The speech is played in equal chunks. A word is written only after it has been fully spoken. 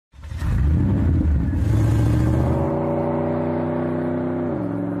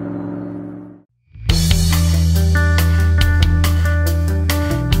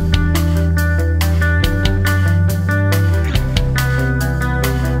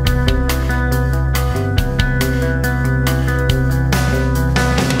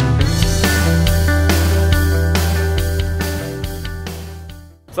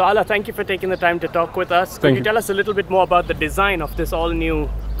Ala, thank you for taking the time to talk with us. Could you tell us a little bit more about the design of this all-new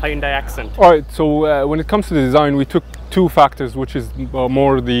Hyundai Accent? All right, so when it comes to the design, we took two factors, which is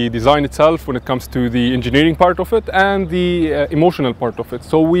more the design itself when it comes to the engineering part of it and the emotional part of it.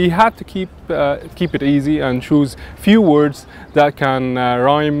 So we had to keep it easy and choose few words that can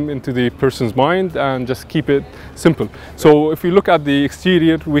rhyme into the person's mind and just keep it simple. So if we look at the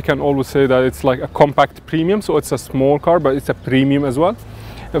exterior, we can always say that it's like a compact premium, so it's a small car, but it's a premium as well.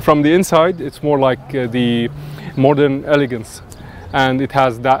 And from the inside, it's more like the modern elegance, and it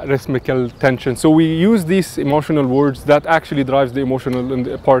has that rhythmical tension. So we use these emotional words that actually drives the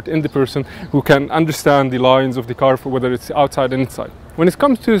emotional part in the person who can understand the lines of the car, for whether it's outside and inside. When it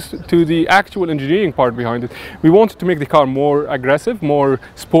comes to the actual engineering part behind it, we wanted to make the car more aggressive, more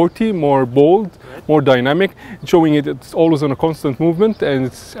sporty, more bold, more dynamic, showing it's always on a constant movement, and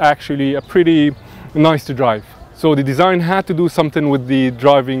it's actually a pretty nice to drive. So the design had to do something with the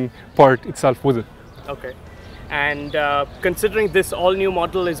driving part itself with it. Okay. And considering this all-new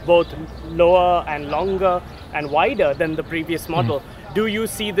model is both lower and longer and wider than the previous model, do you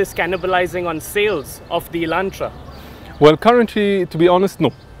see this cannibalizing on sales of the Elantra? Well, currently, to be honest,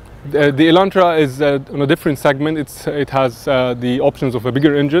 no. The Elantra is on a different segment. It has the options of a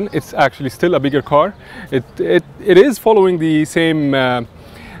bigger engine. It's actually still a bigger car. It is following the same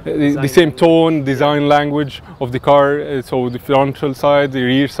the same tone, design language of the car. So the frontal side, the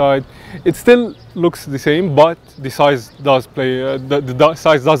rear side, it still looks the same, but the size does play. The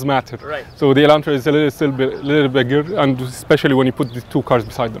size does matter. Right. So the Elantra is a little bigger, and especially when you put the two cars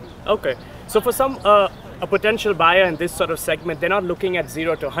beside them. Okay. So for some a potential buyer in this sort of segment, they're not looking at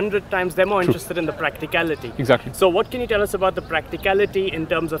 0 to 100 times. They're more interested in the practicality. Exactly. So what can you tell us about the practicality in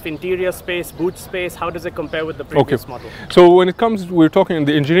terms of interior space, boot space? How does it compare with the previous model? So when it comes, we're talking in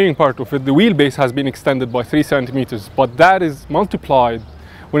the engineering part of it, the wheelbase has been extended by 3 centimeters, but that is multiplied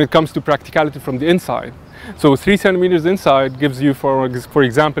when it comes to practicality from the inside. So 3 centimeters inside gives you, for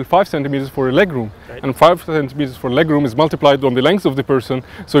example, 5 centimeters for legroom, right. And 5 centimeters for legroom is multiplied on the length of the person,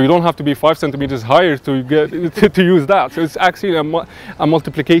 so you don't have to be 5 centimeters higher to get to use that. So it's actually a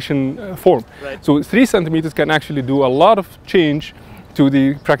multiplication form. Right. So 3 centimeters can actually do a lot of change to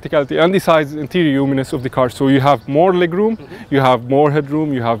the practicality and the size, interior luminous of the car. So you have more legroom, you have more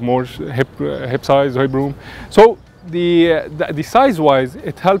headroom, you have more hip size, hip room. So the size-wise,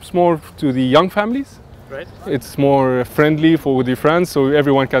 it helps more to the young families. Right. It's more friendly with your friends, so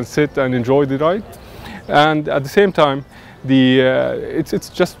everyone can sit and enjoy the ride. And at the same time, it's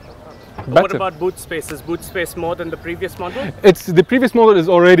just better. What about boot space? Is boot space more than the previous model? The previous model is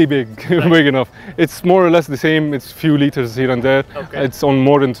already big, big enough. It's more or less the same. It's few liters here and there. Okay. It's on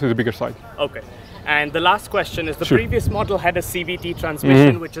more into the bigger side. Okay. And the last question is, the Sure. previous model had a CVT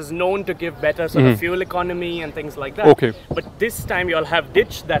transmission, which is known to give better sort of fuel economy and things like that. Okay. But this time you'll have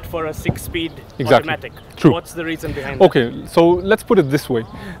ditched that for a 6-speed Exactly. automatic. True. What's the reason behind that? Okay, so let's put it this way.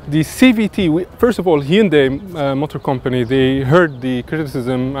 The CVT, first of all, Hyundai Motor Company, they heard the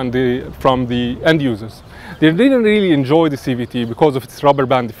criticism from the end users. They didn't really enjoy the CVT because of its rubber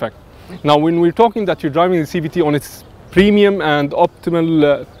band effect. Now, when we're talking that you're driving the CVT on its premium and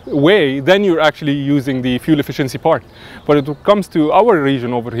optimal way, then you're actually using the fuel efficiency part. But it comes to our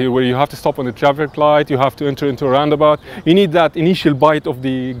region over here, where you have to stop on the traffic light, you have to enter into a roundabout, you need that initial bite of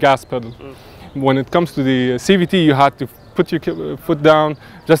the gas pedal. When it comes to the CVT, you had to put your foot down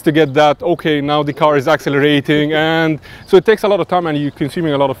just to get that, okay, now the car is accelerating, and so it takes a lot of time and you're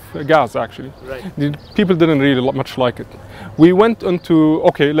consuming a lot of gas actually. Right. The people didn't really much like it. We went into,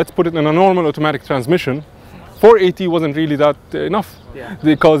 okay, let's put it in a normal automatic transmission. 480 wasn't really that enough,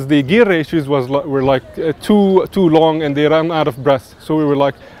 because the gear ratios were like too long, and they ran out of breath. So we were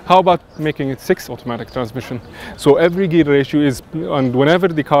like, how about making it 6 automatic transmission? So every gear ratio is, and whenever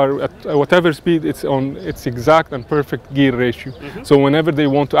the car at whatever speed, it's on its exact and perfect gear ratio. So whenever they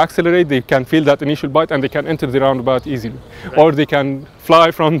want to accelerate, they can feel that initial bite and they can enter the roundabout easily, or they can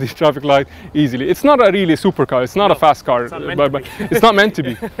fly from the traffic light easily. It's not a really supercar, it's not a fast car, it's not meant to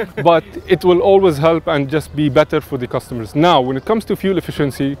be, but it will always help and just be better for the customers. Now, when it comes to fuel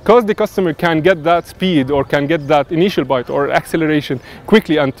efficiency, because the customer can get that speed or can get that initial bite or acceleration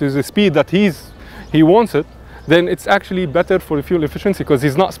quickly and to the speed that he wants it, then it's actually better for the fuel efficiency, because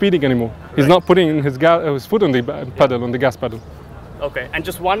he's not speeding anymore. He's not putting his foot on the pedal, on the gas pedal. Okay, and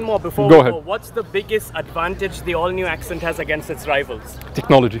just one more before Go we ahead. go. What's the biggest advantage the all-new Accent has against its rivals?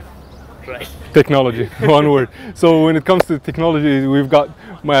 Technology. Right. Technology, one word. So when it comes to technology, we've got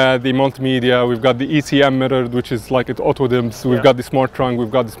the multimedia, we've got the ECM mirror, which is like it auto dims, we've got the smart trunk,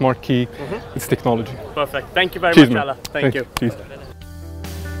 we've got the smart key. It's technology. Perfect. Thank you very Cheers, much, man. Ala. Thank you. Cheers.